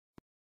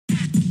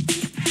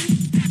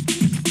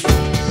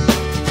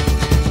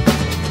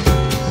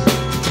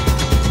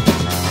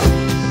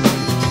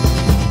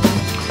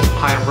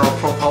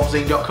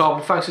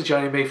HopZine.com. Thanks for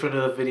joining me for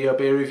another video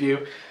beer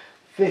review.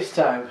 This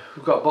time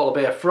we've got a bottle of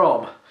beer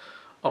from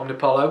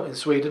Omnipollo in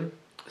Sweden.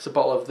 It's a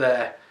bottle of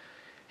their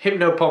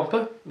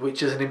Hypnopompa,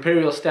 which is an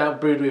imperial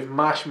stout brewed with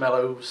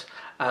marshmallows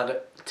and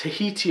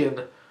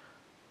Tahitian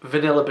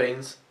vanilla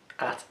beans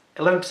at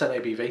 11%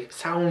 ABV.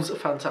 Sounds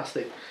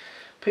fantastic.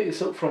 Picked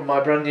this up from my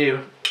brand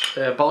new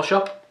bottle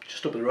shop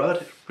just up the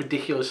road.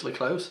 Ridiculously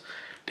close,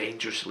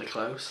 dangerously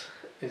close.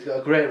 He's got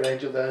a great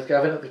range up there. There's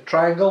Gavin at the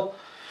Triangle.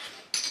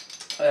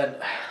 And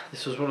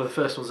this was one of the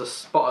first ones I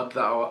spotted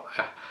that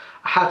I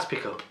had to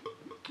pick up.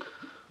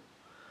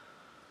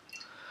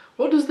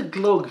 What does the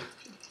glug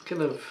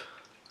kind of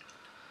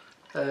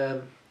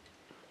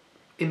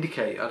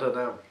indicate? I don't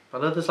know. I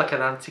know there's like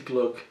an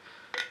anti-glug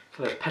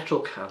kind of petrol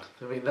can.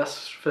 I mean,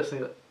 that's the first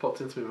thing that popped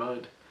into my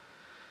mind.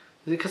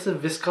 Is it because of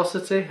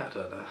viscosity? I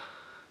don't know.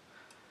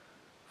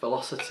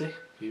 Velocity?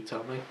 You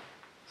tell me.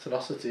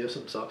 Sonicity of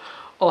some sort.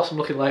 Awesome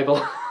looking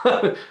label.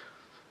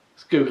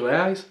 It's googly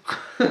eyes.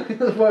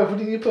 Why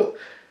wouldn't you put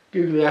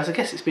googly eyes? I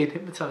guess it's been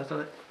hypnotised,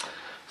 hasn't it?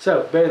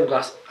 So, beer in the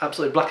glass,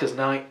 absolutely black as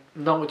night.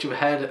 Not much of a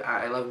head at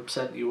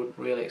 11%. You wouldn't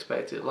really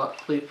expect it. Like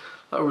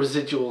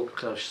residual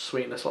kind of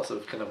sweetness, lots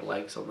of kind of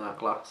legs on that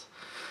glass.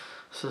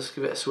 So let's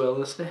give it a swirl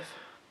and a sniff.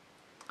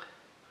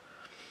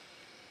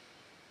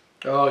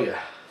 Oh yeah.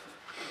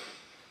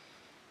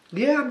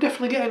 Yeah, I'm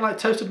definitely getting like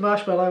toasted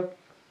marshmallow.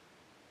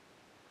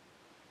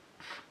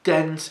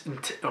 Dense,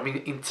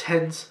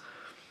 intense.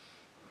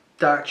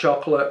 Dark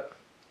chocolate,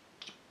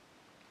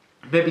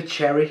 maybe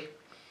cherry.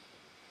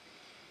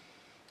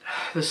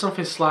 There's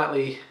something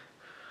slightly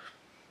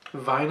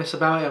vinous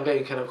about it. I'm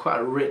getting kind of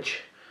quite a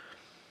rich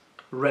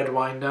red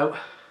wine note.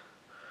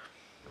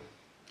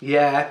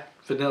 Yeah,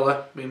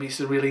 vanilla. I mean,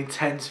 it's a really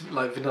intense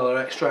like vanilla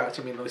extract.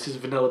 I mean, this is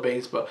vanilla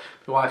beans, but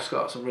my wife's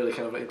got some really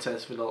kind of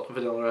intense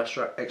vanilla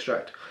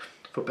extract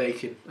for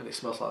baking, and it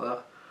smells like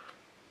that.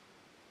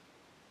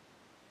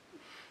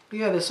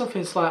 Yeah, there's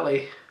something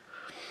slightly.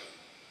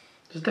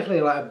 There's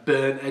definitely like a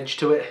burnt edge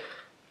to it.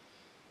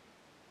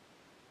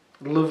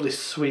 Lovely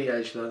sweet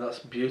edge though, that's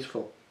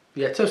beautiful.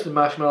 Yeah, toasted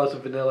marshmallows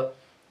and vanilla.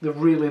 They've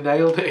really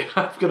nailed it,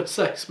 I've got to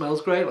say. It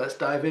smells great, let's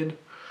dive in.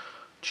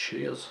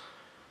 Cheers.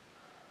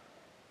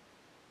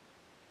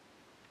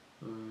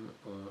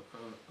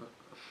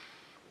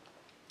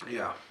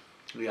 Yeah,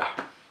 yeah.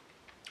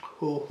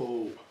 Ho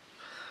ho.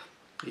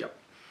 Yep.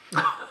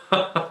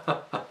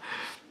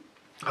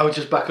 I was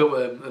just back up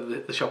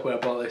at the shop where I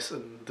bought this,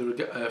 and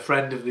a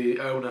friend of the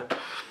owner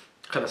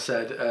kind of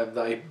said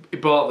that he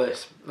bought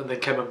this and then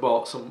came and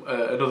bought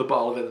another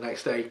bottle of it the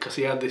next day because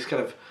he had this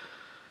kind of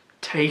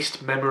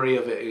taste memory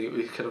of it. It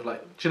was kind of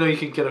like, do you know, you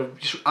can kind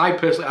of I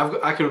personally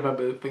I can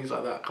remember things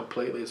like that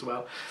completely as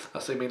well.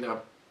 That's I mean,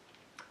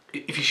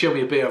 if you show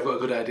me a beer, I've got a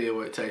good idea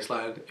what it tastes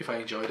like and if I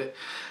enjoyed it.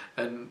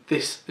 And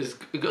this has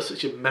got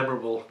such a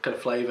memorable kind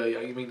of flavour.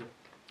 I mean,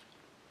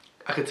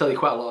 I can tell you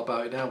quite a lot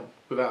about it now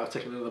without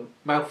taking another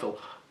mouthful,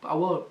 but I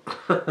won't.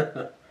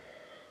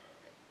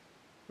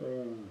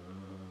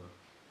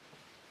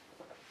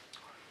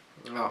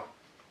 Oh,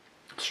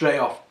 straight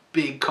off,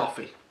 big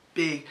coffee,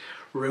 big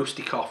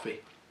roasty coffee,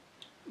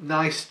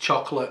 nice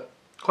chocolate,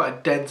 quite a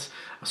dense,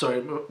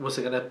 once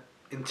again, an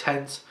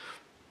intense,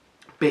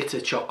 bitter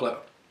chocolate.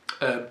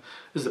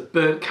 There's a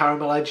burnt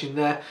caramel edge in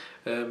there,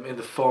 in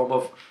the form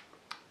of,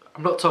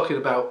 I'm not talking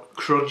about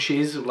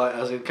crunchies, like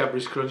as in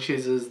Cadbury's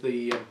Crunchies as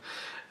the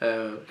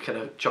kind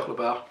of chocolate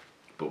bar,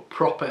 but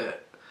proper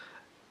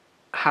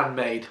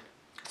handmade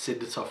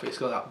cinder toffee. It's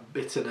got that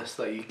bitterness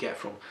that you get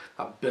from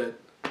that burnt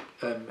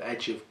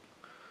edge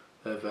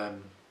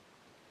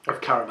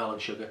of caramel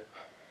and sugar.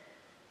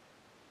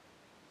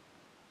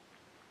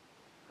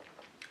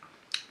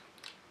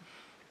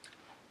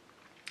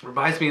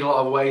 Reminds me in a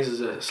lot of ways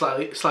as a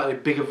slightly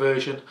bigger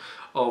version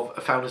of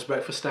a Founder's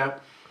Breakfast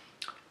Stout.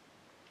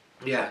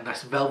 Yeah,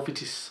 nice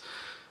velvety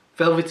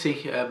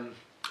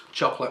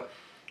chocolate.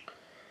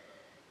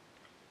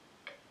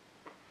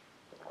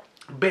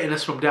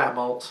 Bitterness from dark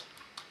malts.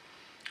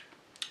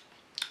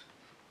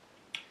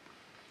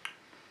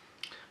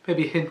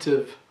 Maybe a hint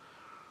of.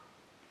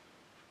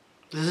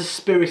 There's a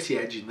spirity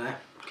edge in there.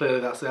 Clearly,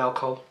 that's the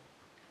alcohol.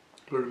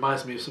 But it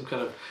reminds me of some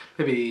kind of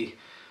maybe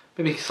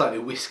slightly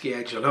whiskey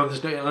edge. I know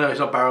it's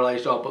not barrel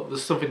aged at all, but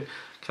there's something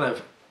kind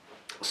of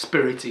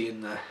spirity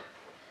in there.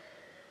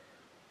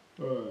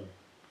 But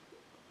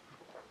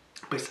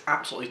it's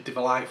absolutely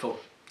delightful.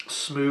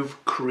 Smooth,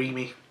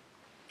 creamy.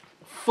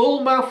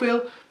 Full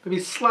mouthfeel, maybe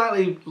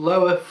slightly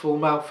lower full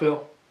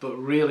mouthfeel, but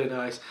really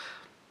nice.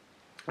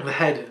 And the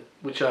head,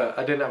 which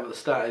I didn't have at the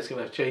start, is going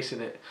to have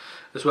chasing it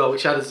as well,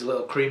 which adds a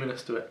little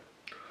creaminess to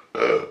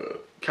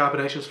it.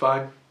 Carbonation's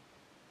fine.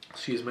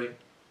 Excuse me.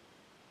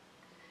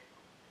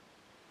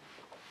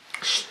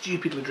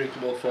 Stupidly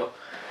drinkable for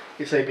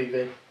its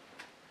ABV.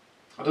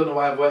 I don't know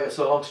why I've waited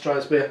so long to try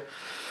this beer.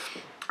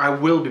 I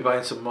will be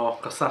buying some more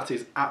because that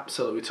is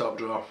absolutely top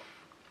drawer.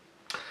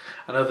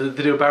 I know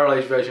they do a barrel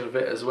aged version of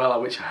it as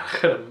well, which I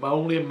can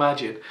only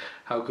imagine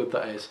how good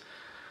that is.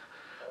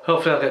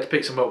 Hopefully I'll get to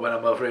pick some up when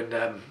I'm over in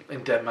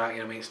Denmark. You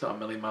know, I mean, it's not a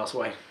million miles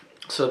away.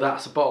 So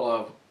that's a bottle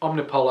of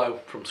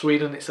Omnipollo from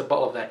Sweden. It's a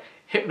bottle of their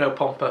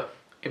Hypnopompa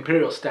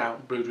Imperial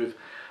Stout brewed with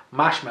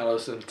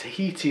marshmallows and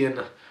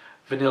Tahitian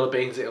vanilla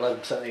beans at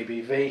 11%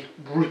 ABV.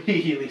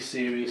 Really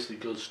seriously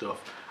good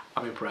stuff.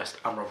 I'm impressed.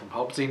 I'm Rob from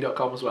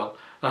HopZine.com as well.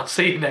 And I'll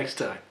see you next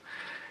time.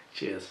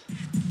 Cheers.